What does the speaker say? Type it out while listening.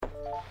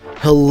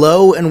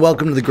Hello and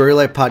welcome to the Grow Your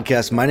Life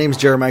podcast. My name is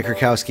Jeremiah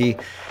Krakowski,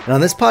 and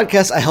on this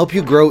podcast, I help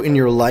you grow in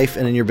your life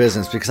and in your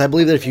business because I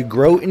believe that if you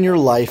grow in your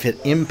life, it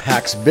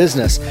impacts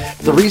business.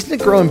 The reason to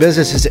grow in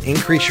business is to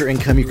increase your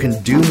income. You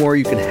can do more,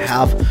 you can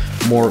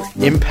have more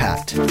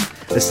impact.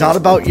 It's not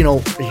about,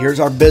 here's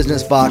our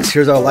business box,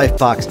 here's our life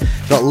box.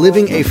 It's about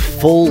living a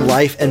full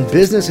life, and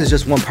business is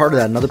just one part of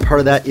that. Another part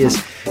of that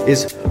is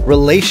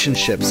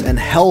relationships and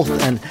health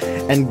and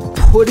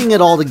putting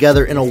it all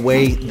together in a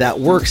way that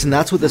works. And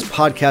that's what this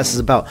podcast is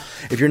about.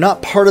 If you're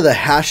not part of the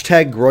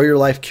hashtag Grow Your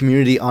Life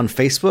community on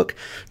Facebook,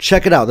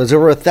 check it out. There's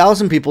over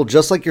 1,000 people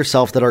just like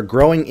yourself that are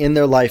growing in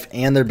their life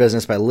and their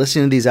business by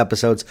listening to these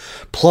episodes,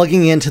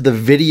 plugging into the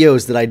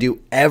videos that I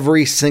do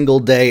every single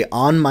day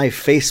on my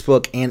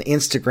Facebook and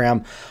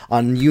Instagram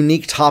on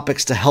unique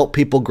topics to help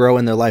people grow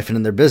in their life and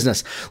in their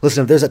business.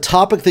 Listen, if there's a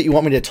topic that you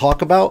want me to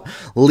talk about,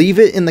 leave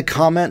it in the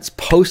comments,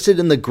 post it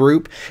in the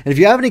group. And if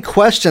you have any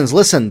questions,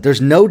 listen,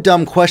 there's no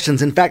dumb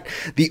questions. In fact,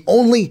 the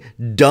only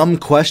dumb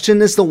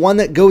question is the one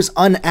that goes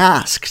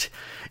unasked.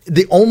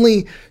 The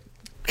only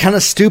kind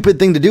of stupid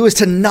thing to do is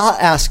to not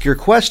ask your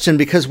question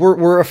because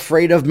we're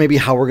afraid of maybe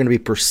how we're going to be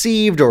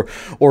perceived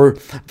or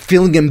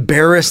feeling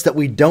embarrassed that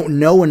we don't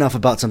know enough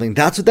about something.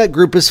 That's what that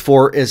group is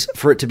for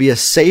it to be a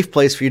safe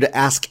place for you to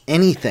ask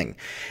anything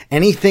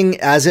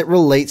as it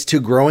relates to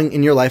growing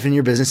in your life and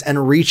your business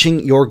and reaching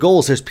your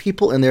goals. There's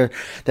people in there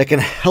that can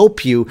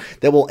help you,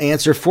 that will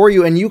answer for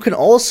you, and you can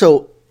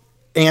also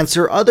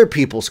answer other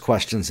people's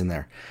questions in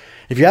there.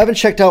 If you haven't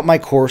checked out my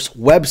course,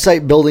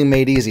 Website Building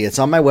Made Easy, it's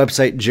on my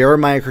website,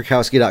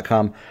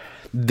 jeremiahkrakowski.com.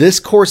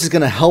 This course is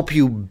going to help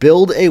you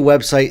build a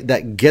website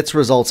that gets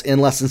results in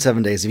less than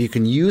 7 days. If you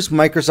can use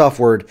Microsoft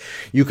Word,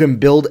 you can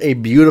build a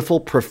beautiful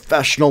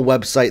professional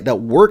website that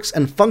works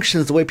and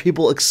functions the way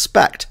people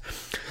expect.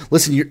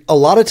 Listen, a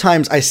lot of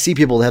times I see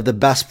people that have the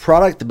best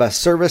product, the best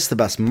service, the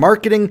best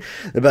marketing,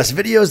 the best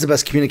videos, the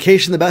best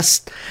communication, the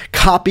best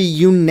copy,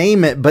 you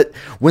name it. But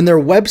when their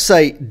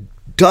website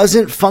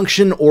doesn't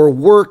function or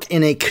work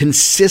in a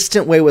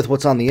consistent way with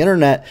what's on the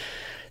internet,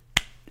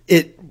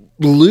 it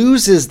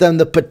loses them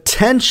the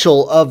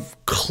potential of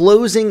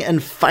closing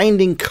and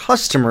finding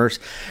customers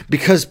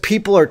because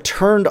people are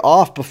turned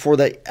off before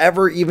they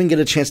ever even get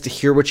a chance to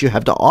hear what you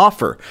have to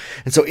offer.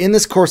 And so in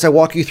this course, I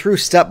walk you through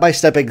step by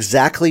step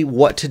exactly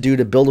what to do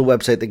to build a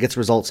website that gets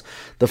results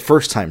the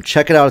first time.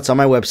 Check it out. It's on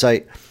my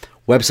website,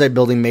 Website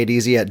Building Made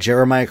Easy at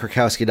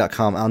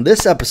jeremiahkrakowski.com. On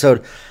this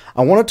episode,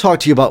 I want to talk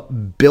to you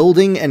about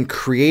building and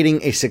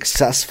creating a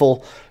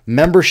successful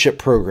membership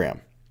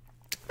program.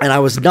 And I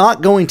was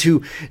not going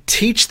to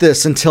teach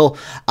this until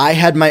I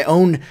had my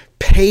own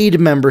paid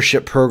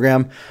membership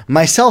program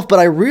myself, but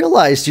I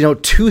realized,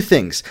 two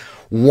things.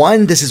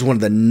 One, this is one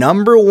of the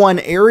number one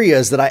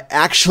areas that I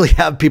actually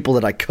have people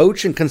that I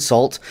coach and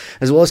consult,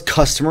 as well as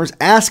customers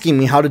asking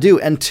me how to do.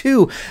 And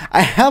two,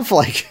 I have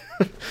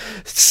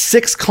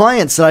 6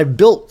 clients that I've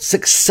built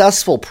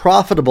successful,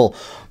 profitable,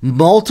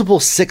 multiple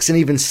 6 and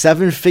even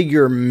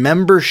 7-figure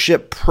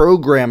membership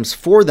programs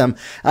for them.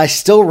 I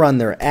still run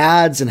their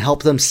ads and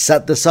help them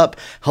set this up,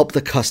 help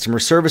the customer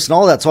service and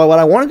all that. So what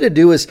I wanted to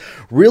do is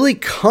really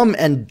come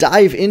and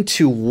dive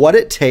into what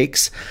it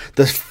takes,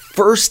 the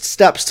first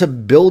steps to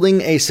building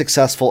a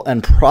successful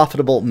and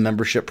profitable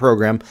membership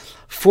program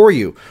for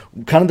you,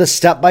 kind of the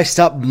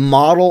step-by-step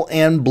model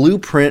and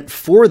blueprint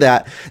for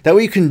that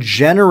way you can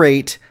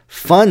generate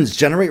funds,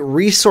 generate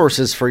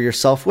resources for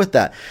yourself with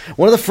that.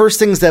 One of the first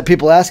things that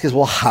people ask is,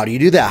 well, how do you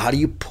do that? How do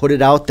you put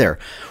it out there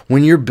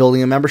when you're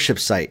building a membership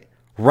site?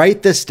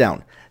 Write this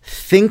down,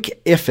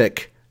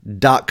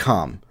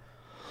 thinkific.com.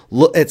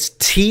 Look, it's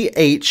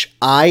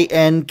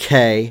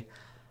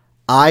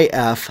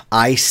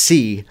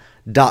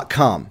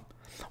thinkific.com.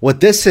 What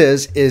this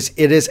is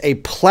it is a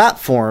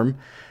platform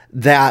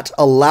that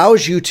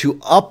allows you to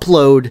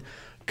upload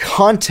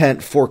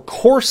content for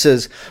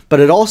courses, but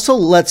it also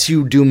lets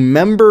you do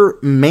member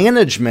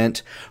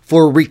management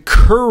for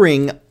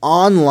recurring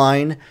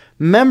online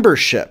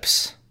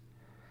memberships.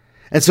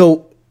 And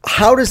so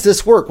how does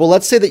this work? Well,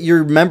 let's say that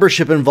your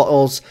membership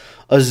involves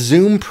a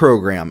Zoom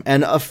program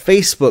and a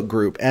Facebook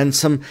group and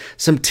some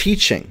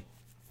teaching.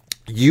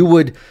 You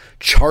would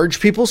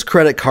charge people's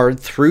credit card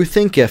through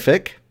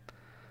Thinkific.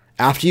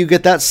 After you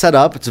get that set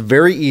up, it's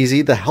very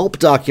easy. The help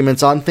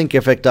documents on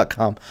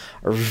thinkific.com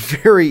are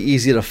very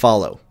easy to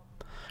follow.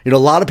 A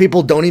lot of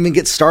people don't even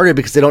get started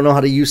because they don't know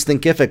how to use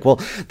Thinkific. Well,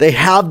 they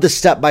have the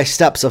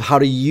step-by-steps of how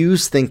to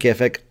use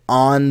Thinkific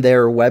on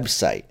their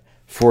website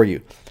for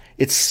you.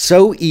 It's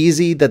so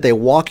easy that they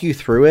walk you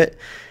through it.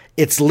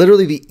 It's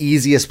literally the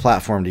easiest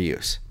platform to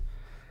use.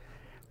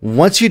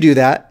 Once you do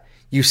that,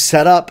 you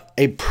set up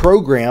a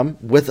program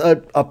with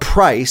a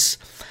price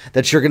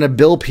that you're going to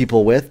bill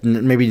people with.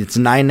 Maybe it's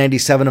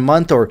 $9.97 a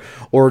month or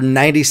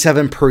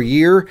 $97 per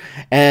year,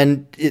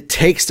 and it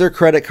takes their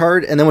credit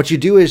card. And then what you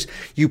do is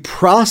you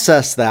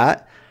process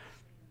that.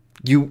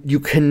 You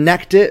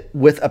connect it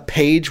with a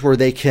page where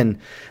they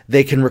can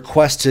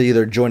request to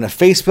either join a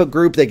Facebook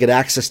group, they get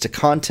access to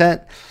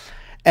content,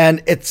 And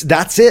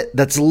that's it.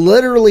 That's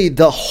literally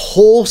the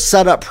whole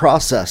setup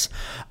process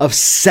of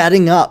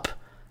setting up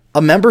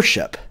a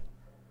membership.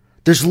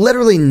 There's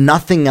literally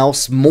nothing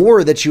else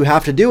more that you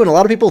have to do. And a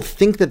lot of people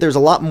think that there's a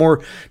lot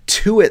more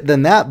to it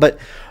than that. But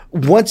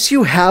once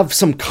you have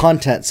some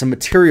content, some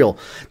material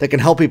that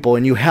can help people,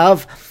 and you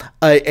have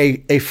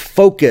a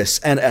focus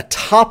and a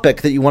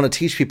topic that you want to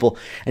teach people,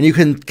 and you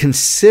can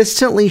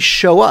consistently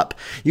show up,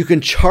 you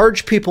can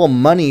charge people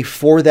money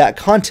for that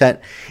content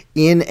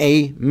in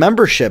a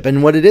membership.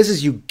 And what it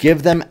is you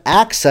give them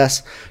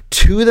access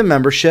to the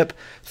membership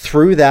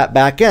through that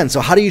back end.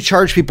 So how do you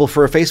charge people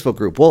for a Facebook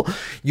group? Well,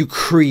 you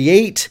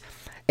create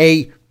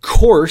a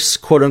course,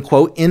 quote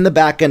unquote, in the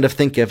back end of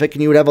Thinkific,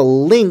 and you would have a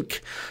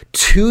link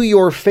to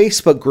your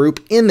Facebook group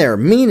in there,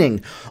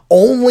 meaning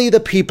only the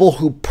people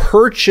who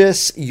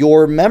purchase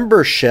your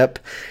membership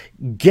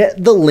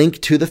get the link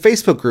to the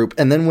Facebook group.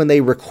 And then when they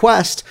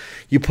request,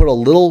 you put a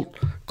little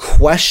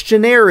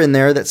questionnaire in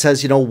there that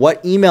says,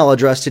 what email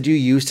address did you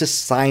use to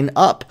sign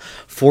up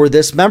for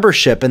this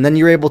membership? And then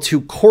you're able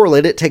to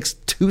correlate, it takes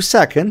 2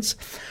 seconds,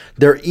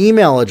 their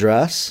email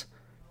address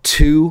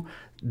to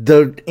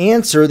the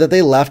answer that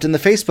they left in the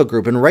Facebook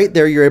group. And right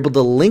there, you're able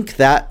to link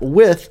that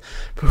with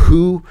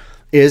who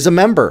is a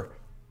member.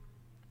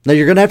 Now,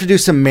 you're going to have to do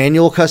some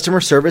manual customer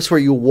service where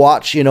you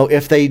watch,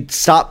 if they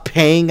stop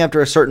paying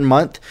after a certain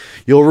month,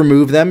 you'll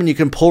remove them, and you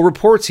can pull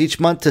reports each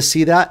month to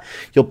see that.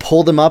 You'll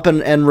pull them up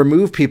and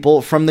remove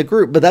people from the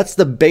group. But that's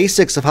the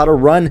basics of how to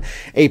run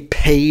a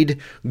paid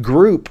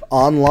group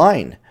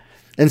online.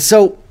 And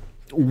so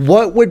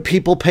what would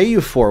people pay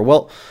you for?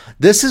 Well,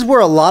 this is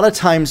where a lot of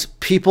times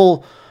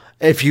people,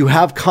 if you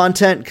have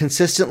content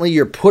consistently,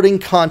 you're putting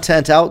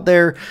content out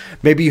there,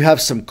 maybe you have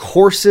some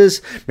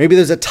courses, maybe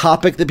there's a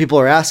topic that people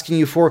are asking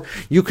you for,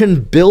 you can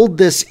build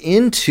this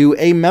into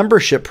a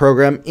membership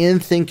program in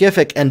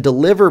Thinkific and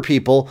deliver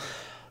people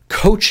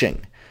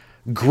coaching,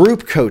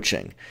 group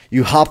coaching.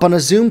 You hop on a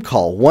Zoom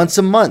call once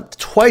a month,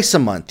 twice a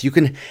month. You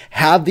can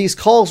have these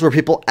calls where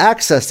people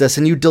access this,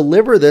 and you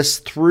deliver this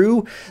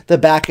through the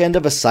back end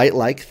of a site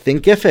like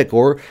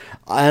Thinkific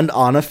and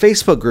on a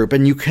Facebook group,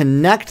 and you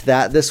connect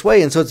that this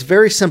way. And so it's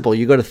very simple.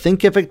 You go to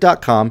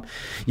thinkific.com,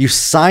 you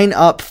sign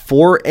up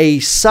for a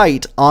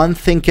site on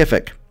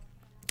Thinkific,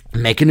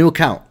 make a new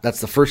account.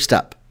 That's the first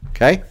step.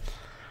 Okay.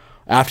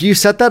 After you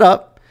set that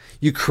up,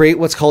 you create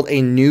what's called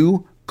a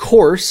new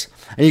course,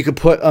 and you could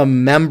put a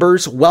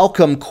members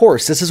welcome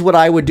course. This is what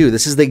I would do.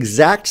 This is the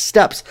exact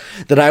steps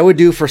that I would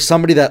do for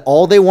somebody that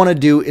all they want to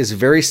do is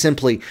very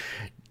simply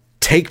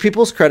take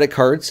people's credit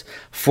cards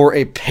for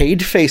a paid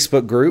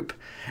Facebook group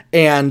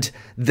and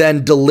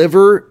then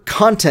deliver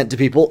content to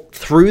people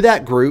through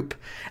that group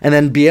and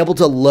then be able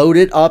to load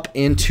it up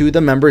into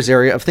the members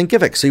area of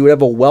Thinkific. So you would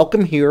have a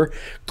welcome here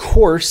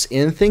course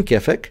in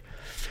Thinkific.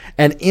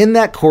 And in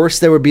that course,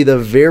 there would be the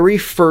very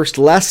first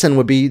lesson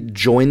would be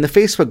join the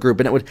Facebook group,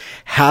 and it would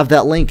have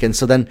that link. And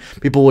so then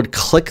people would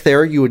click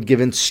there. You would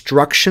give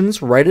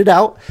instructions, write it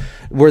out,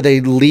 where they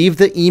leave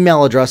the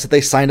email address that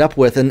they signed up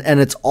with. And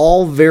it's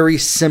all very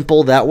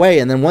simple that way.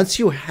 And then once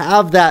you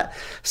have that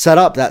set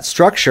up, that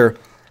structure,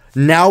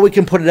 now we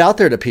can put it out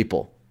there to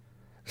people.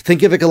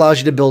 Thinkific allows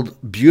you to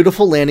build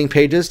beautiful landing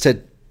pages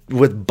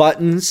with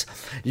buttons.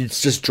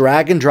 It's just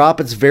drag and drop.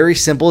 It's very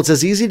simple. It's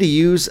as easy to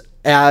use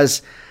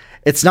as...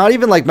 It's not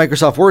even like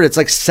Microsoft Word. It's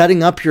like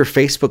setting up your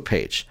Facebook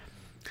page.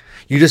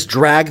 You just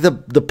drag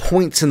the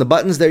points and the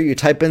buttons there. You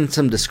type in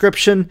some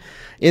description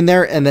in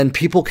there, and then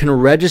people can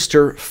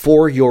register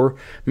for your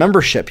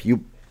membership.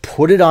 You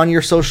put it on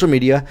your social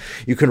media.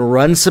 You can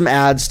run some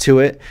ads to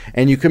it,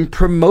 and you can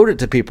promote it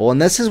to people.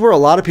 And this is where a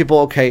lot of people,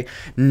 okay,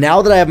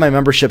 now that I have my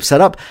membership set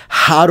up,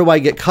 how do I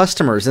get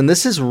customers? And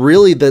this is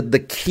really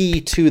the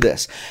key to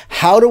this.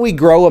 How do we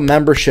grow a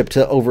membership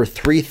to over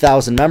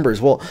 3,000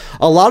 members? Well,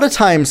 a lot of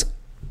times,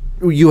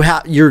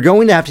 you're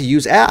going to have to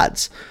use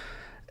ads.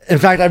 In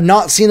fact, I've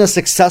not seen a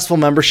successful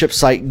membership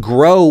site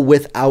grow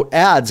without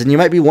ads. And you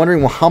might be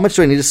wondering, well, how much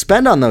do I need to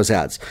spend on those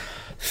ads?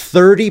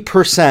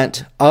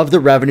 30% of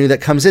the revenue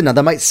that comes in. Now,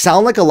 that might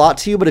sound like a lot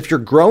to you, but if you're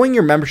growing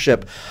your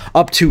membership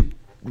up to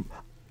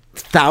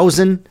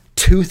 1,000,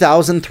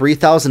 2,000,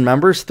 3,000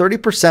 members,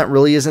 30%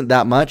 really isn't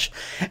that much.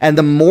 And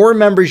the more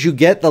members you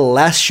get, the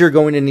less you're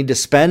going to need to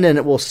spend, and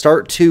it will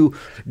start to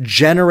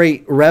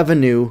generate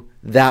revenue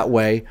that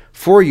way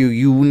for you.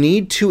 You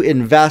need to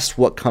invest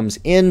what comes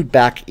in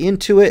back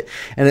into it,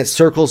 and it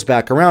circles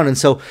back around. And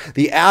so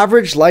the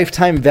average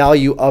lifetime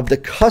value of the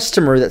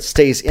customer that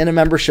stays in a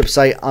membership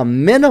site, a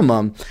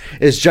minimum,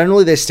 is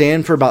generally they stay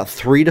in for about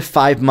 3 to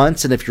 5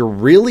 months. And if you're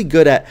really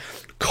good at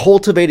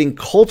cultivating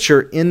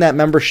culture in that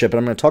membership, and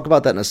I'm going to talk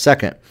about that in a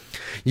second,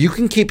 you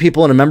can keep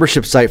people in a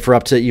membership site for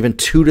up to even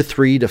 2 to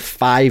 3 to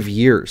 5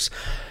 years.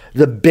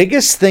 The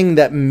biggest thing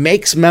that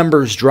makes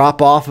members drop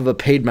off of a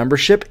paid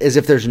membership is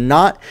if there's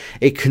not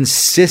a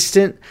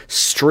consistent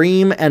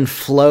stream and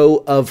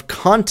flow of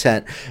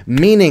content,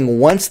 meaning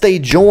once they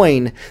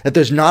join, that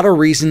there's not a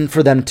reason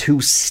for them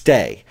to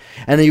stay.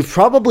 And you've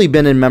probably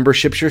been in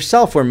memberships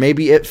yourself where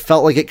maybe it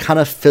felt like it kind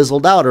of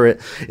fizzled out, or it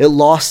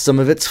lost some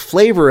of its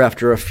flavor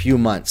after a few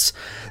months.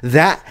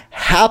 That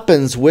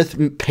happens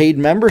with paid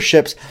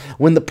memberships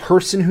when the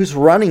person who's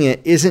running it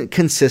isn't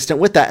consistent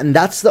with that. And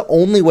that's the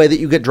only way that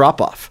you get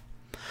drop off.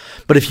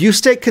 But if you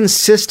stay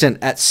consistent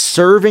at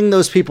serving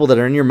those people that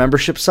are in your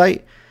membership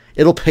site,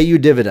 it'll pay you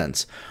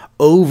dividends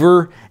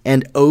over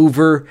and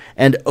over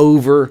and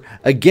over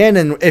again.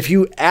 And if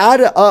you add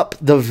up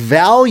the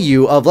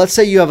value of, let's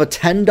say you have a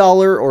 $10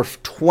 or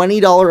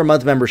 $20 a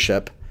month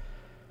membership,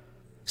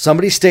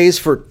 somebody stays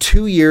for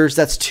 2 years,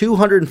 that's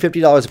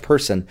 $250 a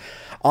person.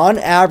 On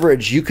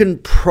average, you can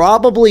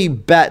probably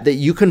bet that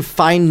you can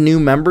find new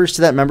members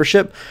to that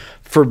membership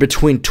for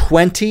between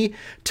 $20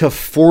 to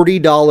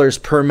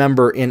 $40 per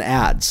member in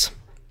ads.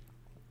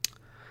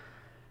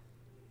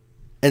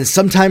 And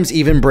sometimes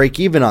even break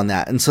even on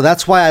that. And so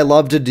that's why I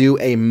love to do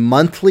a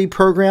monthly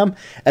program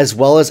as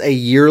well as a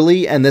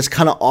yearly. And this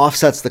kind of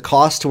offsets the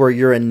cost to where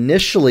you're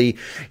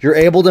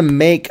able to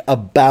make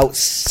about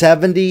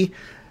 70%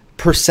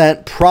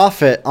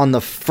 profit on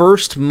the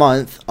first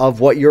month of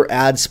what your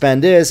ad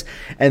spend is.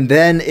 And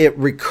then it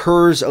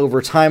recurs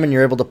over time and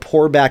you're able to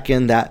pour back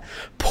in that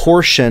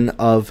portion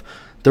of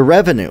the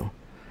revenue.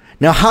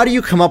 Now, how do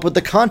you come up with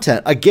the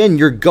content? Again,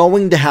 you're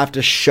going to have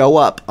to show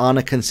up on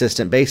a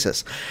consistent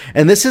basis.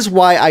 And this is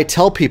why I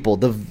tell people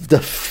the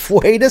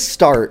way to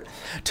start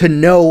to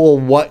know, well,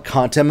 what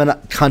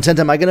content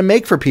am I going to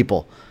make for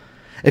people?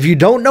 If you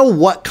don't know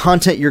what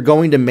content you're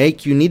going to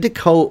make, you need to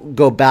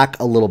go back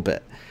a little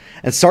bit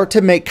and start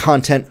to make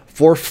content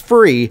for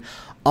free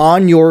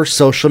on your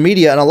social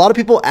media. And a lot of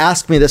people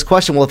ask me this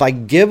question, well, if I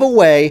give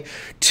away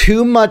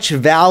too much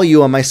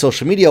value on my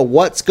social media,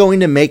 what's going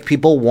to make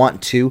people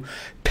want to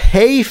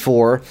pay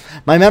for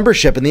my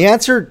membership? And the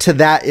answer to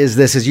that is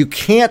this, is you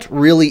can't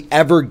really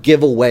ever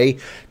give away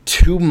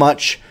too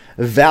much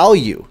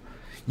value.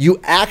 You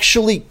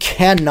actually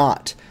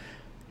cannot.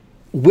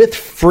 With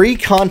free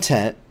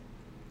content,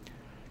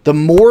 the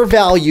more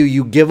value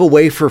you give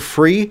away for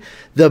free,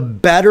 the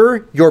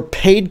better your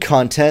paid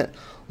content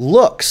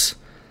looks.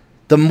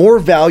 The more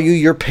value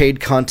your paid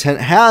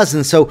content has.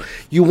 And so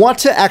you want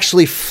to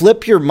actually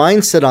flip your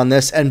mindset on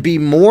this and be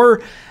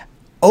more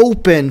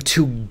open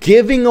to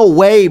giving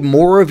away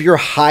more of your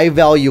high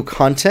value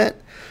content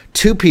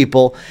to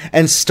people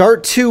and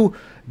start to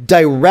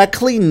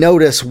directly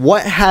notice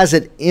what has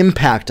an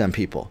impact on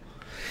people.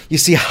 You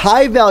see,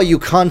 high value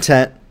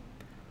content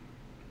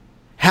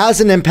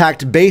has an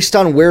impact based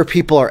on where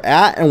people are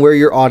at and where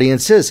your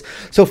audience is.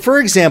 So for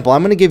example,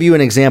 I'm going to give you an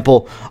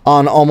example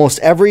on almost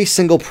every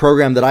single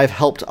program that I've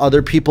helped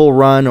other people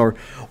run or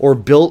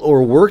built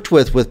or worked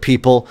with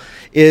people,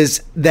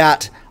 is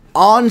that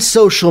on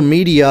social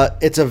media,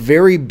 it's a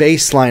very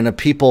baseline of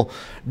people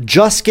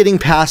just getting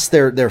past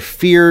their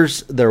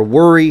fears, their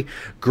worry,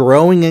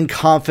 growing in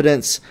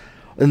confidence.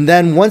 And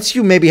then once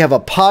you maybe have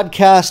a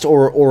podcast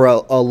or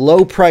a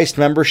low-priced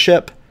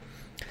membership,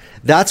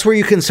 that's where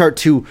you can start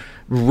to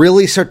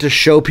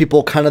show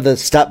people kind of the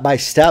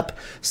step-by-step,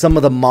 some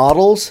of the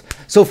models.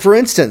 So for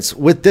instance,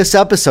 with this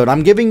episode,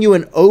 I'm giving you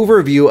an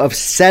overview of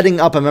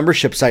setting up a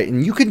membership site,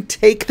 and you can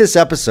take this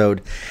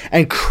episode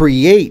and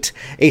create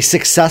a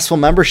successful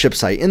membership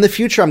site. In the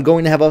future, I'm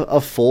going to have a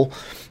full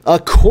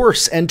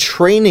course and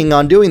training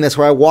on doing this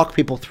where I walk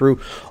people through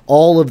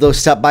all of those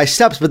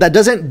step-by-steps, but that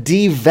doesn't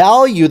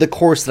devalue the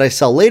course that I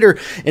sell later.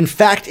 In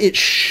fact, it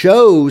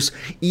shows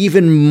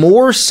even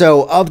more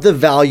so of the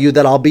value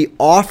that I'll be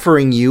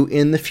offering you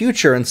in the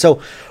future. And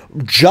so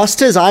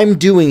just as I'm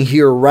doing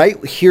here,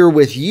 right here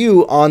with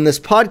you on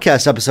this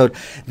podcast episode,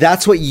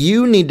 that's what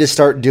you need to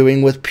start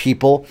doing with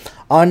people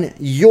on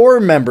your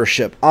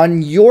membership,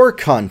 on your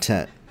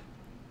content.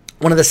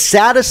 One of the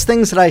saddest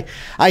things that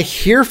I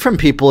hear from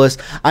people is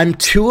I'm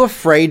too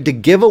afraid to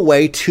give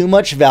away too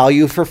much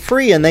value for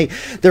free. And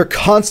they're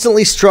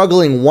constantly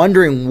struggling,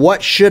 wondering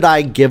what should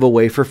I give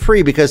away for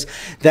free? Because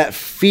that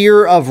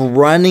fear of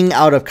running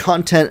out of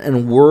content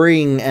and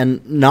worrying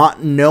and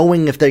not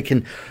knowing if they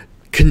can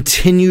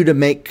continue to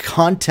make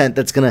content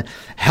that's going to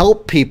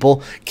help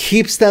people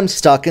keeps them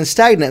stuck and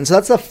stagnant. And so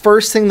that's the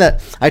first thing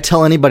that I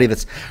tell anybody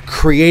that's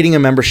creating a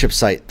membership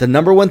site. The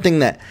number one thing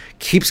that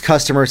keeps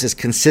customers is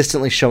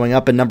consistently showing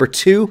up. And number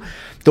two,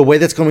 the way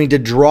that's going to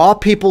draw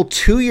people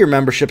to your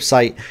membership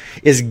site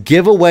is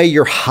give away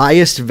your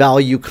highest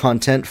value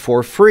content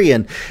for free.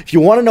 And if you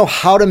want to know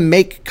how to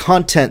make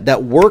content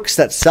that works,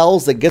 that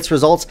sells, that gets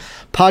results,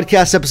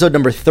 podcast episode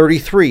number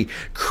 33,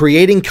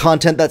 creating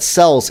content that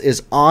sells,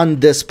 is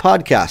on this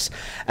podcast.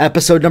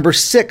 Episode number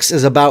 6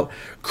 is about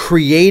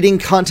creating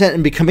content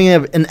and becoming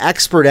an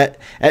expert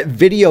at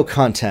video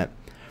content.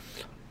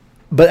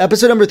 But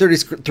episode number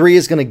 33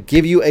 is going to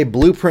give you a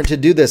blueprint to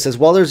do this. As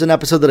well, there's an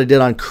episode that I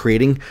did on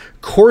creating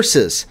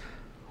courses.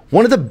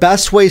 One of the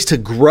best ways to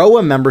grow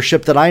a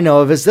membership that I know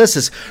of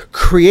is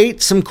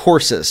create some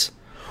courses.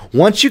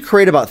 Once you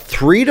create about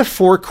 3 to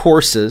 4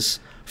 courses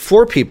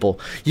for people,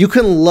 you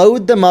can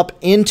load them up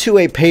into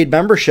a paid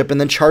membership and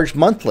then charge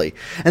monthly.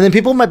 And then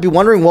people might be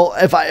wondering, well,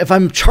 if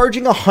I'm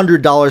charging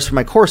 $100 for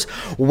my course,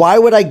 why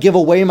would I give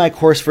away my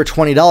course for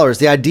 $20?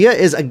 The idea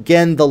is,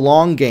 again, the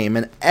long game.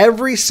 And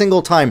every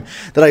single time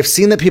that I've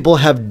seen that people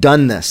have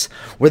done this,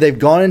 where they've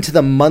gone into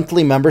the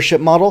monthly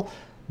membership model,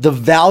 the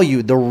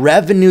value, the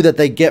revenue that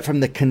they get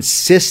from the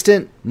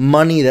consistent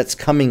money that's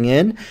coming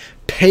in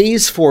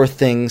pays for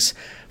things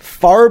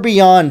far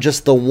beyond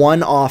just the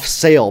one-off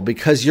sale,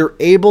 because you're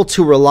able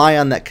to rely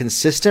on that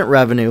consistent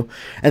revenue.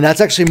 And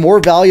that's actually more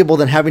valuable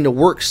than having to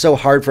work so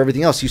hard for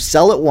everything else. You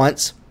sell it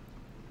once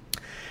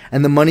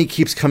and the money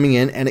keeps coming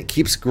in and it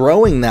keeps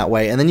growing that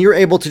way. And then you're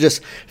able to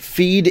just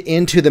feed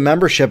into the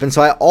membership. And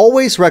so I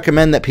always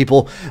recommend that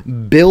people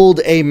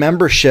build a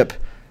membership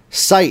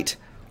site.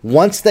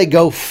 Once they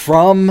go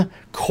from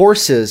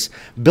courses,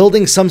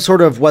 building some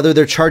sort of, whether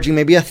they're charging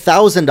maybe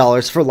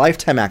 $1,000 for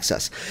lifetime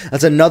access.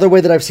 That's another way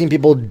that I've seen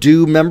people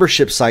do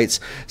membership sites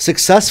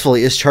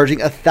successfully, is charging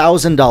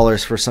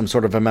 $1,000 for some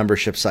sort of a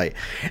membership site.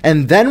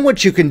 And then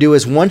what you can do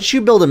is, once you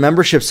build a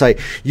membership site,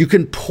 you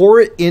can pour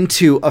it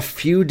into a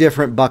few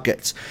different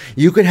buckets.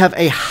 You could have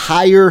a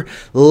higher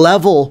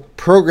level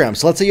program.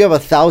 So let's say you have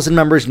 1,000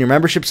 members in your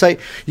membership site.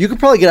 You could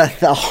probably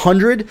get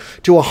 100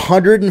 to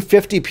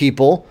 150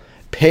 people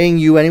paying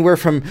you anywhere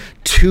from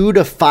 $2,000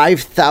 to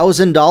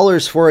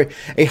 $5,000 for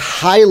a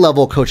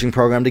high-level coaching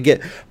program to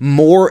get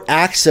more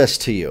access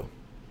to you.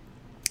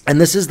 And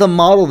this is the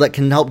model that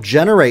can help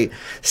generate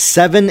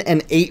 7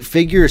 and 8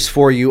 figures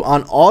for you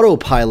on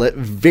autopilot,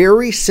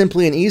 very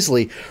simply and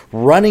easily,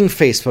 running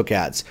Facebook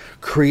ads,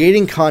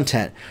 creating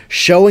content,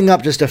 showing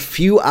up just a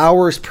few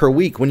hours per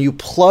week. When you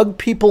plug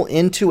people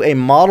into a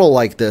model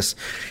like this,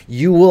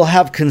 you will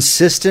have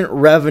consistent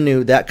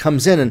revenue that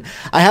comes in. And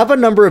I have a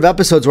number of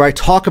episodes where I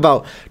talk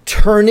about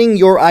turning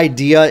your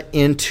idea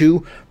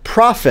into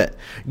profit,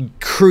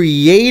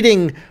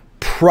 creating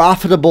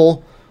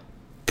profitable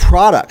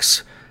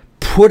products,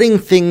 putting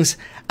things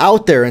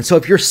out there. And so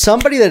if you're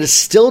somebody that is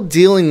still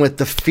dealing with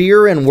the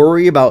fear and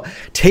worry about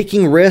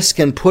taking risk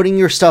and putting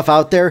your stuff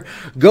out there,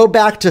 go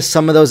back to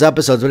some of those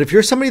episodes. But if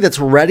you're somebody that's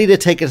ready to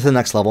take it to the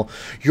next level,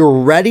 you're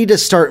ready to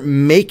start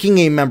making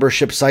a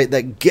membership site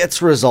that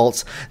gets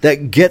results,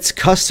 that gets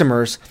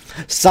customers,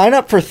 sign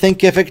up for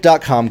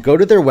thinkific.com, go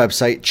to their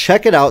website,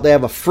 check it out. They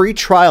have a free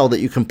trial that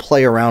you can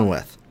play around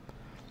with.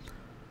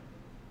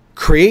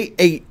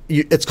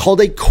 It's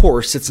called a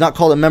course. It's not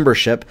called a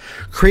membership.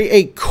 Create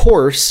a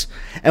course.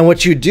 And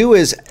what you do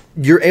is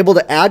you're able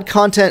to add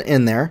content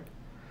in there.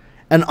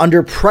 And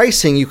under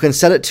pricing, you can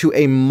set it to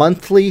a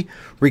monthly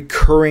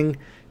recurring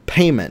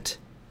payment.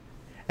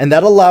 And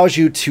that allows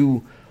you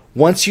to,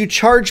 once you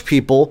charge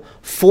people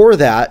for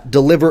that,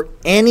 deliver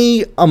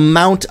any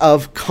amount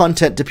of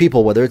content to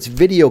people, whether it's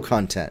video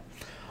content,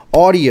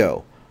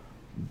 audio,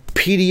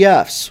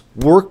 PDFs,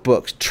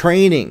 workbooks,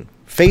 training,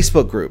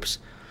 Facebook groups.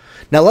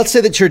 Now, let's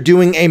say that you're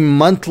doing a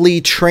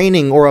monthly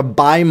training or a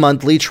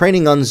bi-monthly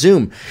training on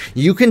Zoom.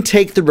 You can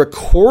take the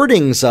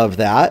recordings of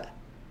that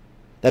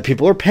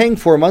people are paying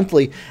for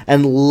monthly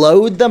and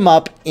load them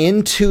up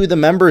into the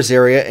members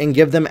area and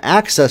give them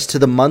access to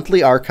the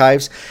monthly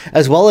archives,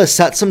 as well as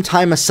set some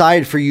time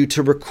aside for you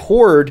to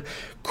record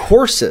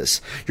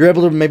courses. You're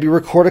able to maybe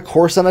record a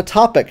course on a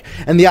topic.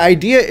 And the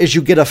idea is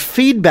you get a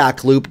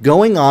feedback loop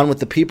going on with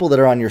the people that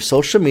are on your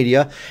social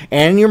media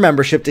and your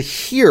membership to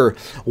hear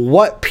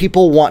what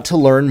people want to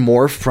learn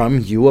more from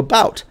you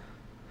about.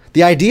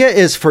 The idea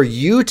is for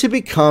you to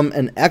become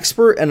an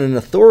expert and an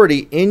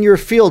authority in your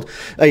field,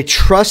 a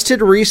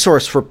trusted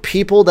resource for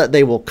people that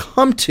they will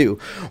come to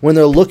when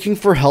they're looking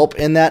for help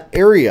in that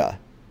area.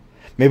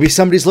 Maybe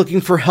somebody's looking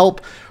for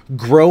help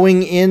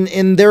growing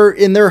in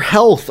their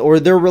health or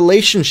their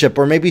relationship,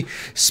 or maybe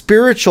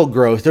spiritual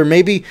growth, or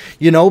maybe,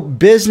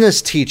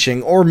 business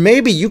teaching, or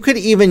maybe you could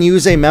even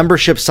use a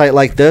membership site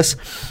like this.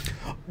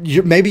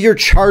 Maybe you're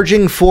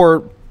charging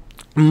for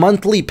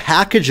monthly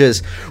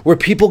packages where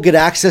people get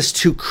access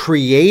to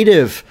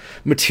creative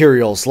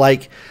materials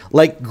like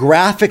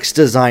graphics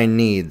design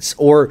needs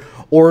or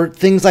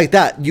things like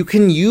that. You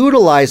can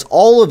utilize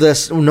all of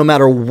this no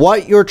matter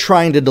what you're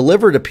trying to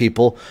deliver to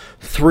people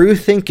through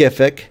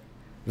Thinkific,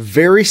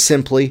 very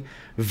simply,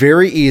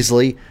 very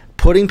easily,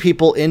 putting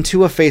people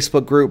into a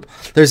Facebook group.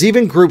 There's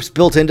even groups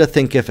built into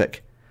Thinkific.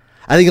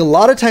 I think a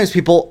lot of times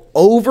people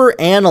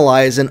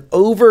overanalyze and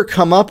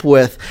overcome up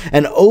with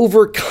and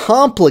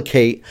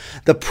overcomplicate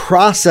the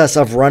process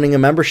of running a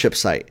membership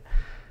site.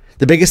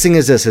 The biggest thing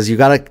is this, is you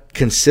got to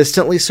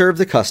consistently serve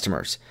the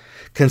customers,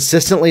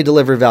 consistently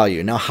deliver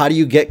value. Now, how do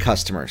you get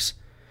customers?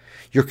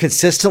 You're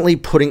consistently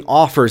putting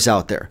offers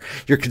out there.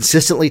 You're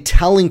consistently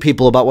telling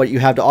people about what you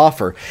have to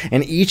offer.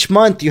 And each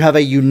month you have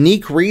a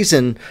unique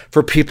reason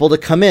for people to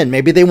come in.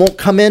 Maybe they won't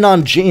come in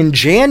in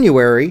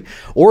January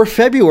or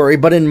February,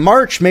 but in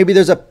March, maybe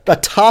there's a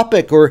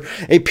topic or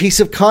a piece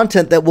of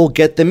content that will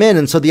get them in.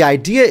 And so the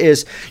idea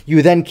is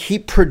you then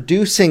keep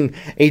producing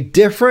a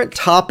different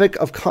topic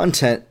of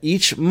content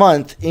each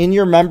month in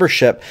your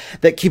membership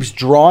that keeps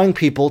drawing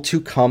people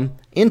to come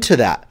into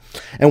that.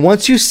 And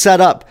once you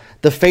set up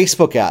the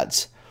Facebook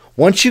ads,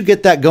 once you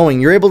get that going,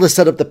 you're able to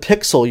set up the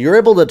pixel. You're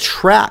able to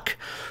track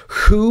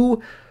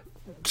who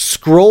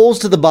scrolls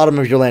to the bottom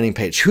of your landing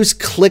page, who's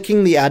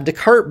clicking the add to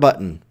cart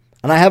button.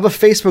 And I have a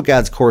Facebook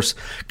ads course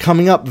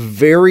coming up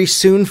very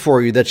soon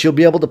for you that you'll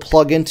be able to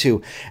plug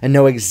into and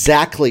know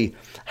exactly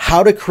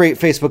how to create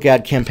Facebook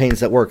ad campaigns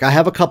that work. I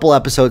have a couple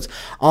episodes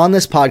on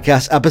this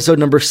podcast, episode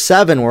number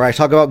 7, where I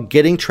talk about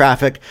getting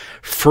traffic,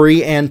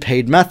 free and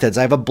paid methods.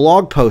 I have a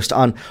blog post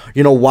on,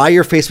 why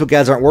your Facebook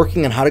ads aren't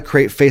working and how to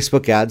create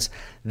Facebook ads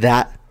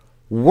that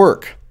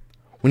work.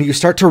 When you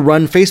start to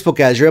run Facebook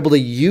ads, you're able to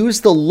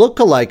use the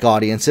lookalike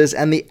audiences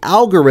and the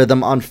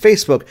algorithm on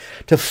Facebook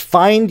to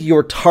find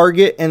your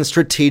target and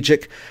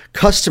strategic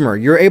customer.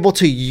 You're able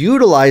to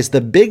utilize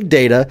the big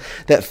data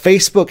that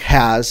Facebook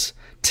has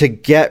to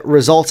get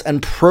results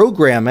and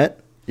program it.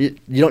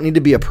 You don't need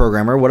to be a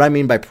programmer. What I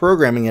mean by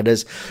programming it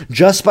is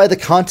just by the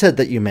content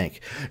that you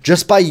make,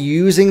 just by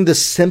using the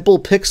simple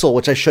pixel,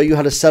 which I show you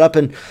how to set up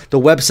in the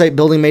Website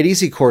Building Made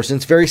Easy course. And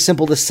it's very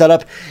simple to set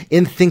up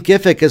in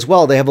Thinkific as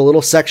well. They have a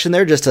little section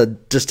there just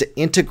to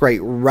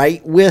integrate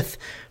right with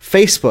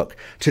Facebook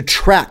to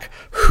track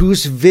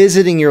who's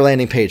visiting your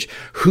landing page,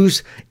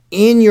 who's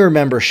in your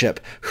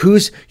membership,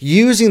 who's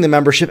using the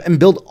membership, and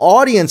build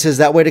audiences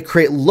that way to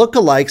create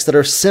lookalikes that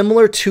are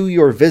similar to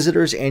your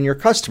visitors and your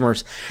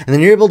customers. And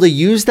then you're able to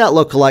use that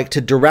lookalike to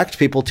direct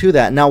people to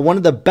that. Now, one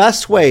of the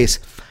best ways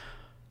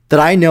that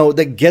I know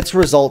that gets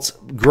results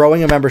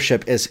growing a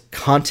membership is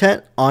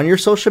content on your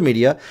social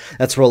media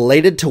that's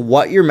related to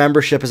what your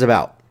membership is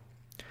about.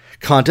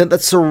 Content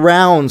that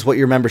surrounds what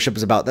your membership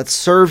is about, that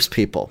serves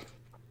people.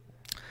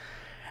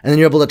 And then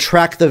you're able to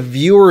track the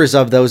viewers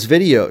of those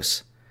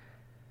videos.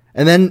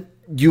 And then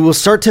you will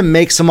start to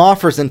make some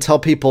offers and tell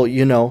people,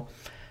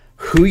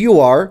 who you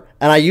are.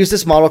 And I use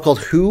this model called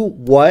who,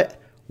 what,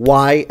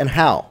 why, and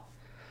how.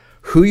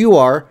 Who you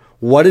are,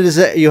 what it is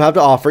that you have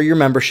to offer your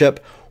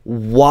membership,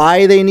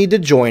 why they need to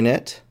join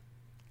it,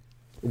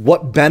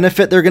 what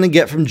benefit they're going to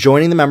get from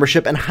joining the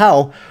membership, and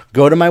how.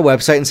 Go to my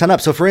website and sign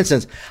up. So for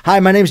instance, hi,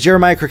 my name is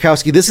Jeremiah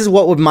Krakowski. This is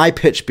what would my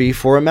pitch be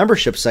for a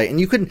membership site. And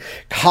you can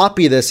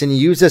copy this and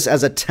use this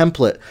as a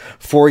template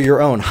for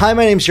your own. Hi,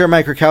 my name is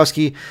Jeremiah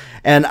Krakowski,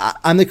 and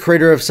I'm the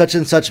creator of such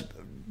and such,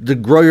 the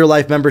Grow Your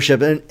Life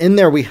membership. And in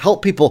there, we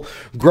help people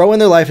grow in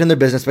their life and their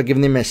business by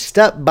giving them a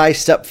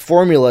step-by-step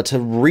formula to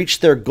reach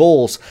their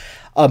goals,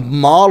 a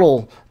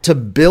model to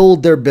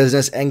build their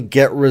business and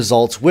get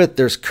results with.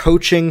 There's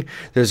coaching,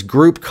 there's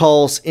group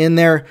calls in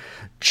there.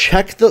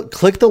 Click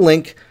the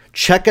link,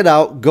 check it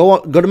out,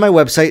 go to my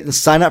website and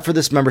sign up for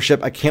this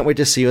membership. I can't wait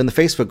to see you in the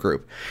Facebook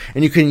group.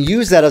 And you can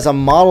use that as a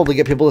model to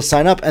get people to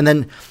sign up and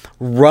then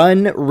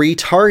run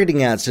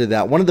retargeting ads to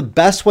that. One of the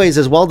best ways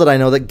as well that I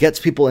know that gets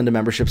people into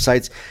membership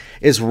sites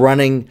is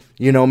running,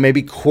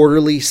 maybe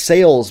quarterly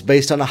sales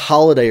based on a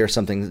holiday or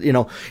something.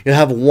 You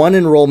have one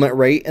enrollment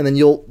rate and then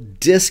you'll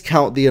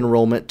discount the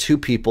enrollment to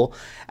people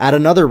at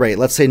another rate.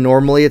 Let's say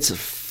normally it's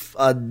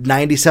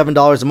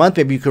 $97 a month.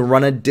 Maybe you can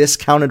run a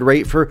discounted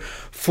rate for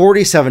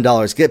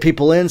 $47. Get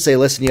people in, say,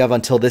 listen, you have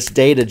until this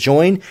day to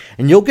join,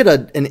 and you'll get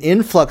an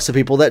influx of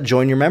people that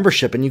join your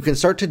membership. And you can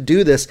start to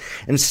do this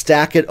and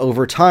stack it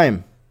over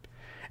time.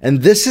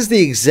 And this is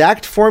the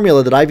exact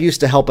formula that I've used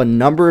to help a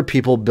number of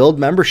people build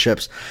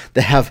memberships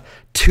that have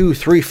 2,000,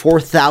 3,000,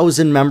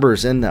 4,000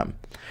 members in them.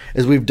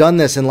 As we've done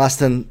this in less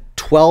than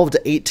 12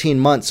 to 18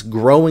 months,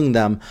 growing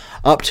them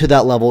up to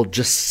that level,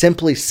 just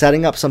simply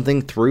setting up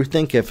something through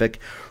Thinkific,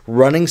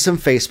 running some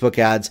Facebook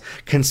ads,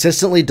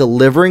 consistently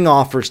delivering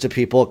offers to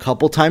people a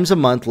couple times a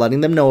month,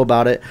 letting them know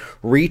about it,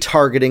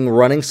 retargeting,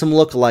 running some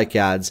lookalike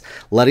ads,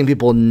 letting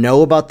people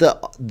know about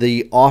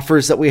the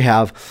offers that we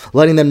have,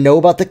 letting them know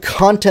about the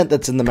content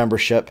that's in the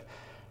membership,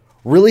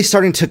 really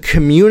starting to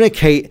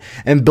communicate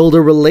and build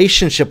a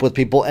relationship with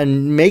people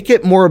and make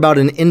it more about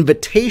an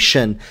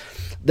invitation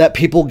that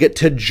people get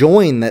to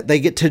join, that they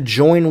get to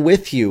join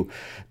with you,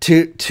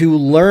 to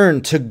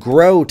learn, to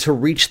grow, to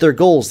reach their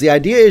goals. The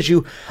idea is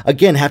you,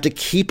 again, have to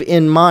keep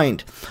in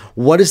mind,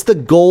 what is the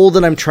goal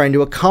that I'm trying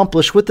to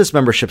accomplish with this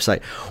membership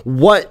site?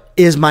 What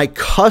is my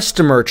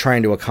customer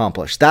trying to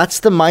accomplish?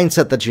 That's the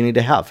mindset that you need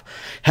to have.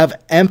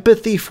 Have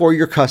empathy for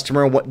your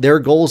customer and what their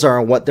goals are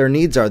and what their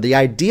needs are. The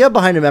idea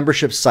behind a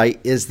membership site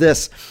is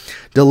this: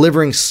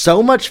 delivering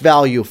so much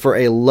value for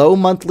a low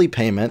monthly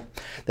payment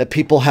that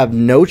people have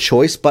no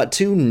choice but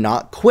to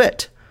not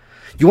quit.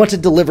 You want to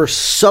deliver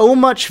so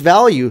much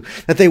value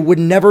that they would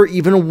never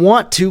even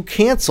want to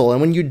cancel.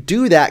 And when you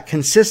do that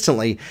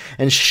consistently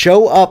and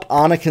show up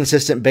on a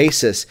consistent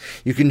basis,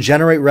 you can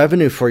generate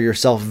revenue for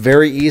yourself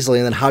very easily.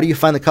 And then how do you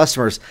find the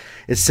customers?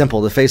 It's simple,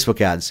 the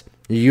Facebook ads.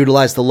 You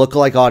utilize the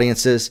lookalike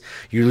audiences,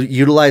 you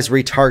utilize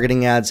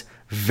retargeting ads.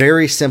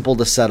 Very simple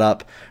to set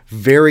up,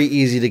 very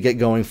easy to get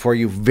going for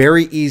you,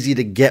 very easy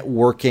to get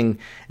working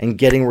and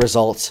getting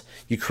results.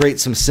 You create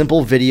some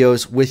simple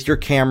videos with your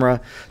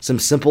camera, some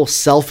simple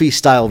selfie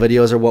style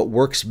videos are what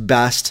works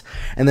best,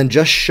 and then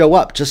just show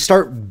up. Just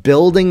start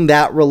building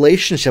that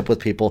relationship with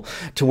people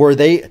to where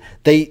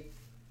they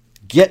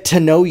get to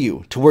know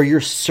you, to where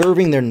you're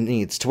serving their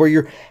needs, to where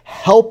you're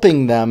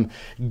helping them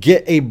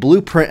get a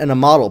blueprint and a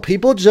model.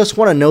 People just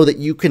want to know that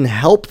you can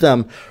help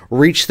them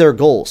reach their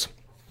goals.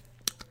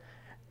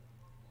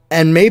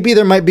 And maybe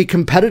there might be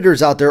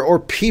competitors out there or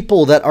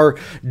people that are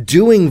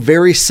doing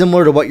very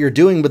similar to what you're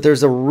doing, but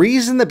there's a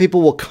reason that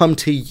people will come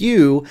to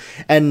you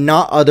and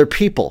not other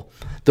people.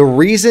 The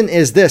reason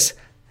is this: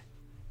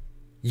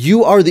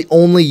 you are the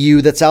only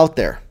you that's out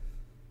there.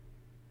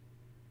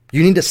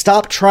 You need to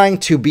stop trying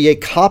to be a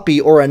copy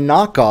or a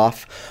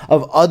knockoff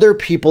of other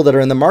people that are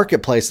in the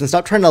marketplace and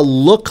stop trying to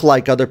look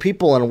like other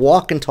people and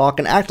walk and talk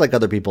and act like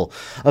other people.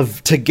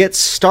 To get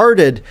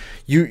started,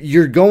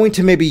 you're going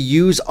to maybe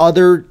use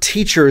other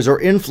teachers or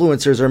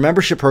influencers or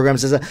membership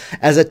programs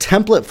as a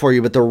template for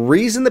you. But the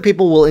reason that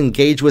people will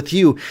engage with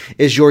you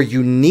is your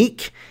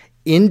unique,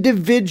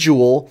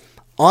 individual,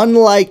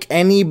 unlike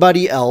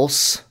anybody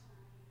else,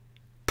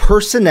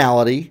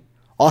 personality,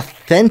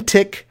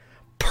 authentic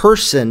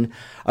person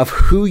of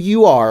who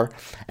you are,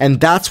 and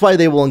that's why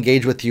they will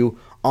engage with you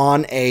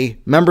on a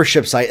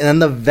membership site, and then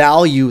the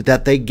value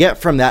that they get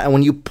from that. And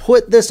when you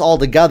put this all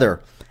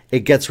together,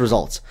 it gets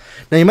results.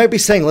 Now you might be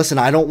saying, listen,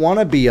 I don't want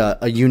to be a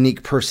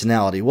unique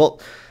personality. Well,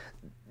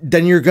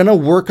 then you're going to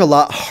work a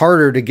lot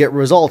harder to get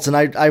results. And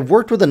I've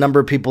worked with a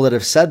number of people that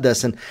have said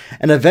this, and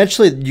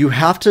eventually you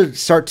have to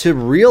start to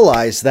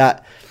realize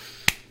that,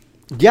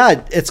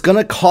 yeah, it's going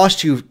to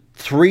cost you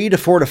 3 to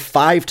 4 to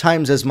 5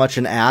 times as much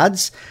in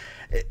ads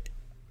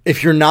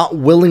if you're not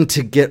willing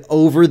to get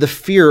over the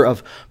fear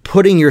of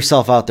putting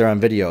yourself out there on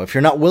video, if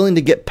you're not willing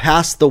to get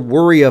past the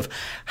worry of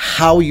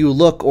how you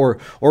look or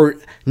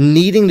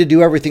needing to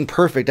do everything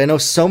perfect. I know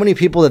so many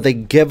people that they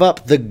give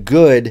up the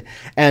good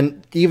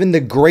and even the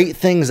great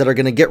things that are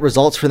going to get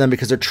results for them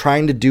because they're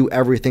trying to do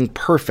everything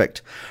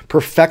perfect.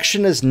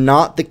 Perfection is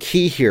not the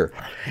key here.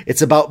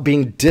 It's about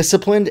being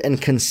disciplined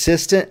and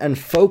consistent and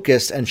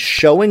focused and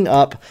showing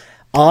up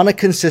on a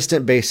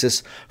consistent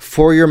basis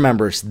for your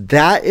members.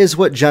 That is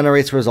what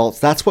generates results.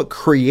 That's what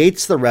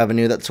creates the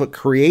revenue. That's what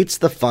creates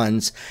the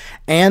funds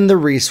and the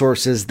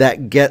resources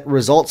that get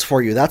results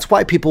for you. That's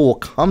why people will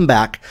come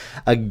back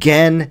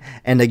again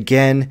and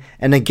again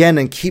and again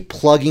and keep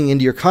plugging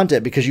into your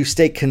content, because you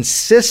stay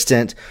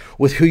consistent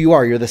with who you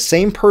are. You're the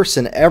same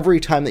person every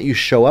time that you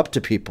show up to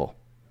people.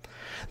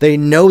 They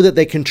know that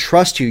they can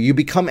trust you. You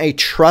become a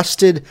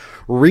trusted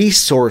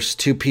resource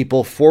to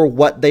people for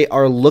what they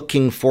are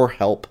looking for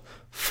help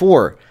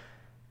for.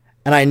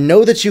 And I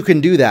know that you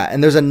can do that.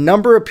 And there's a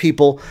number of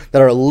people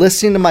that are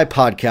listening to my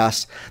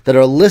podcast, that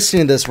are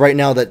listening to this right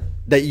now, that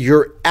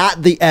you're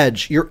at the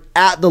edge, you're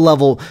at the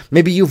level.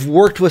 Maybe you've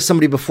worked with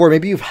somebody before,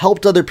 maybe you've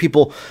helped other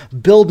people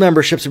build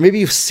memberships, or maybe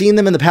you've seen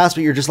them in the past,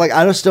 but you're just like,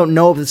 I just don't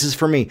know if this is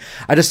for me.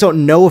 I just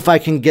don't know if I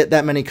can get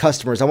that many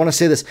customers. I want to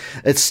say this: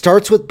 it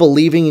starts with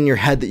believing in your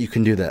head that you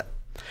can do that.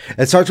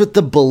 It starts with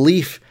the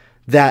belief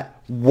that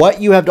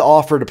what you have to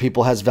offer to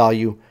people has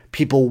value.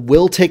 People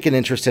will take an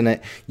interest in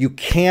it. You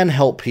can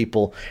help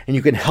people, and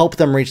you can help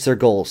them reach their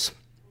goals.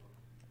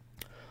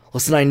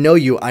 Listen, I know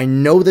you. I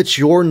know that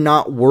you're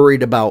not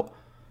worried about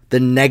the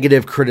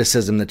negative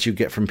criticism that you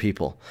get from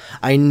people.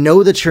 I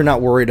know that you're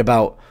not worried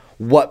about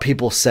what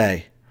people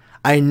say.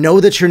 I know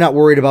that you're not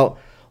worried about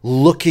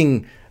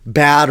looking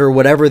bad or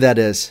whatever that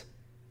is.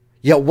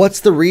 Yet what's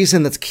the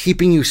reason that's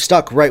keeping you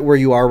stuck right where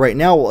you are right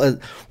now?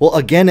 Well,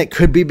 again, it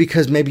could be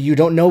because maybe you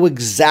don't know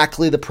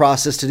exactly the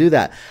process to do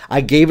that.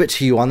 I gave it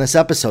to you on this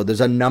episode.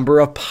 There's a number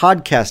of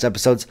podcast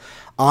episodes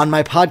on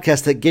my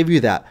podcast that give you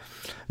that.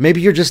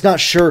 Maybe you're just not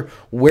sure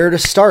where to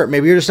start.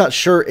 Maybe you're just not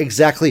sure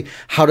exactly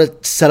how to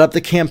set up the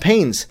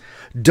campaigns.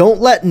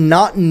 Don't let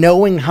not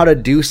knowing how to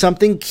do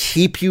something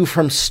keep you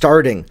from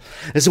starting.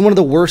 This is one of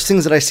the worst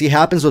things that I see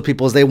happens with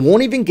people, is they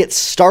won't even get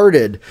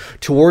started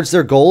towards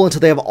their goal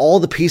until they have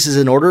all the pieces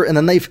in order, and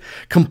then they've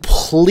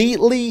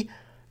completely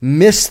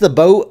missed the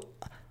boat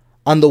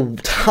on the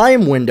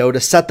time window to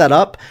set that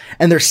up,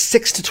 and they're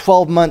 6 to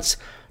 12 months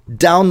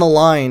down the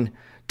line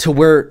to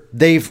where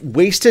they've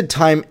wasted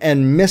time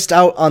and missed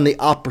out on the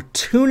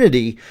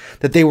opportunity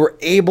that they were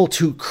able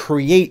to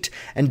create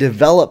and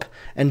develop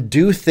and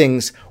do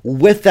things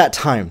with that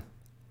time.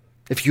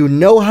 If you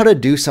know how to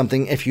do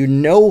something, if you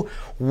know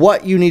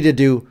what you need to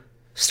do,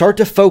 start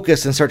to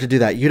focus and start to do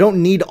that. You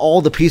don't need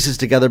all the pieces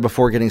together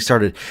before getting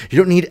started. You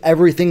don't need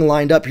everything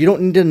lined up. You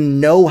don't need to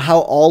know how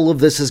all of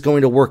this is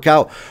going to work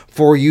out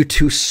for you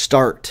to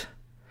start.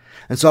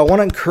 And so I want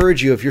to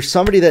encourage you, if you're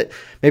somebody that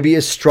maybe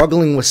is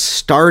struggling with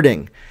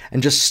starting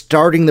and just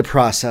starting the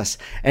process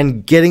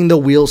and getting the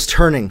wheels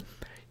turning,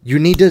 you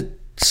need to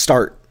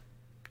start.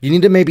 You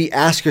need to maybe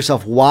ask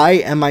yourself, why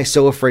am I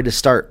so afraid to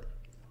start?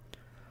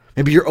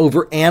 Maybe you're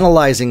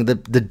overanalyzing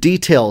the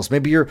details.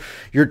 Maybe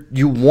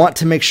you want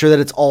to make sure that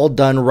it's all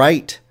done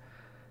right.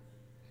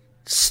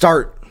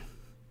 Start.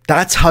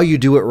 That's how you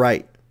do it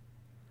right.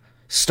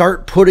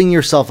 Start putting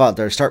yourself out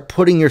there. Start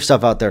putting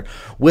yourself out there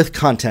with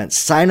content.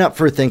 Sign up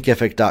for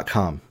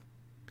thinkific.com.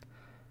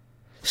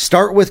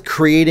 Start with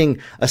creating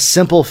a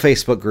simple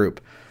Facebook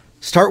group.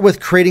 Start with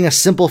creating a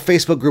simple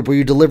Facebook group where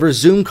you deliver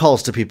Zoom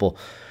calls to people.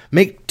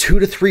 Make 2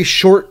 to 3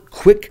 short,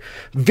 quick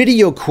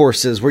video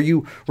courses where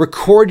you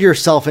record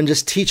yourself and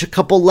just teach a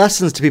couple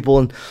lessons to people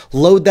and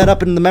load that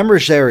up in the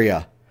members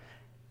area.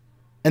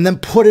 And then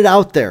put it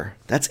out there.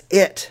 That's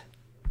it.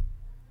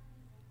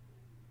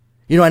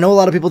 You know, I know a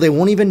lot of people, they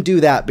won't even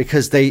do that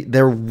because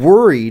they're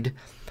worried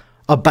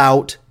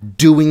about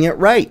doing it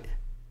right.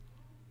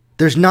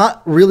 There's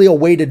not really a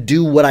way to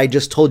do what I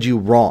just told you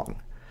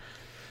wrong.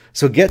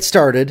 So get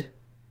started.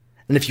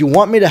 And if you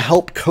want me to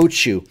help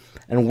coach you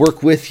and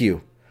work with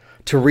you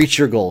to reach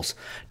your goals,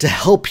 to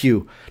help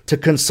you, to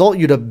consult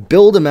you, to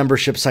build a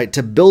membership site,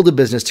 to build a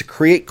business, to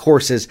create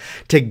courses,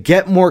 to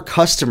get more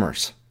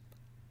customers,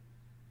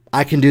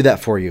 I can do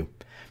that for you.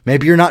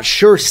 Maybe you're not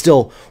sure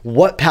still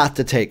what path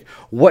to take,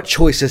 what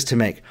choices to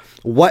make,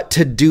 what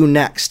to do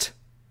next.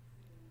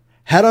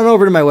 Head on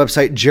over to my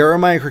website,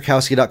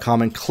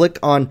 jeremiahkrakowski.com, and click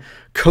on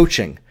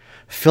coaching.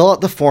 Fill out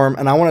the form,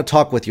 and I want to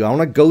talk with you. I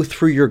want to go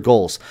through your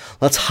goals.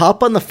 Let's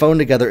hop on the phone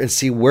together and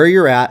see where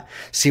you're at,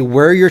 see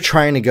where you're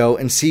trying to go,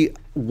 and see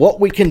what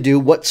we can do,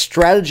 what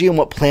strategy and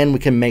what plan we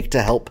can make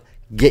to help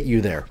get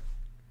you there.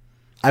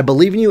 I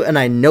believe in you, and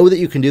I know that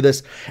you can do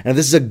this. And if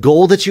this is a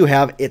goal that you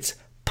have, it's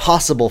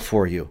possible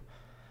for you.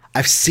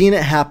 I've seen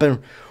it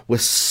happen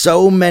with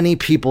so many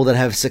people that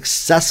have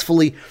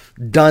successfully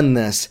done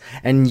this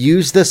and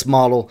used this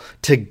model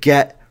to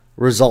get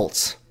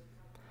results.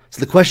 So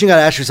the question you got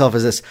to ask yourself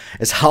is this,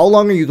 is how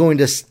long are you going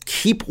to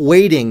keep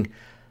waiting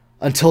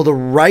until the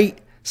right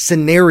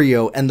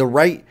scenario and the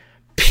right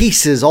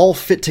pieces all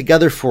fit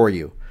together for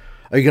you?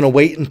 Are you going to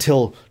wait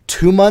until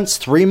 2 months,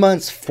 3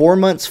 months, 4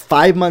 months,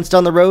 5 months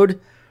down the road?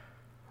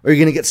 Or are you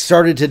going to get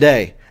started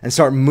today and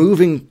start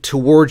moving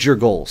towards your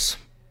goals?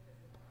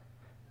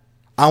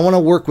 I want to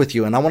work with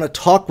you and I want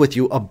to talk with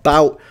you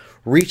about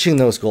reaching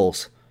those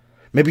goals.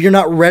 Maybe you're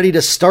not ready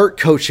to start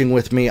coaching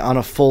with me on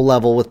a full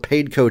level with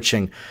paid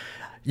coaching.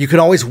 You can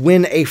always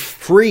win a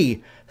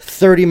free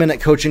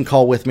 30-minute coaching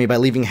call with me by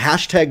leaving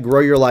hashtag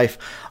Grow Your Life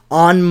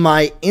on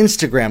my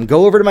Instagram.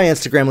 Go over to my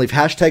Instagram, leave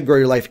hashtag Grow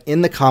Your Life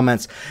in the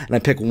comments, and I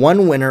pick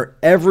one winner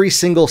every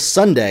single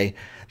Sunday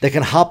that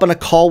can hop on a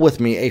call with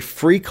me, a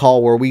free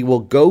call where we will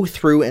go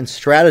through and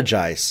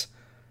strategize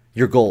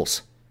your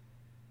goals,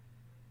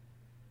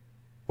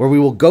 where we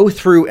will go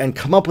through and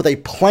come up with a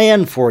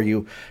plan for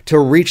you to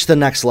reach the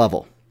next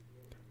level.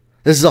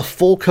 This is a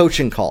full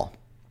coaching call.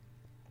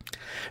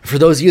 For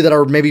those of you that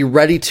are maybe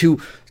ready to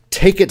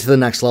take it to the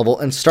next level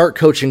and start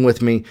coaching with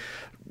me,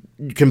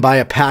 you can buy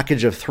a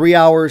package of 3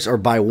 hours or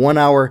buy 1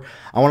 hour.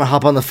 I want to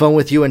hop on the phone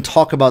with you and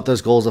talk about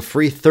those goals, a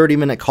free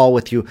 30-minute call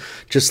with you.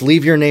 Just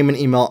leave your name and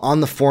email on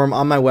the form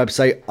on my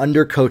website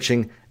under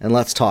coaching, and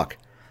let's talk.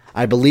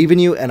 I believe in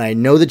you, and I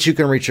know that you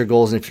can reach your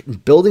goals. And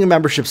if building a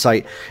membership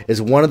site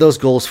is one of those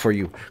goals for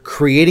you,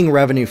 creating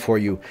revenue for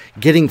you,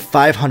 getting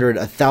 500,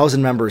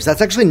 1,000 members,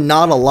 that's actually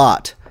not a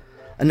lot.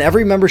 And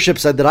every membership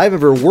site that I've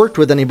ever worked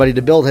with anybody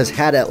to build has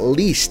had at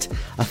least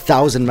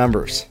 1,000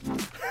 members.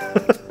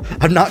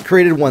 I've not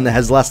created one that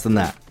has less than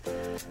that.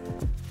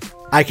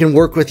 I can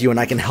work with you and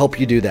I can help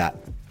you do that.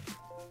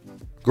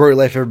 Grow your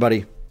life,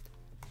 everybody,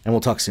 and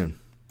we'll talk soon.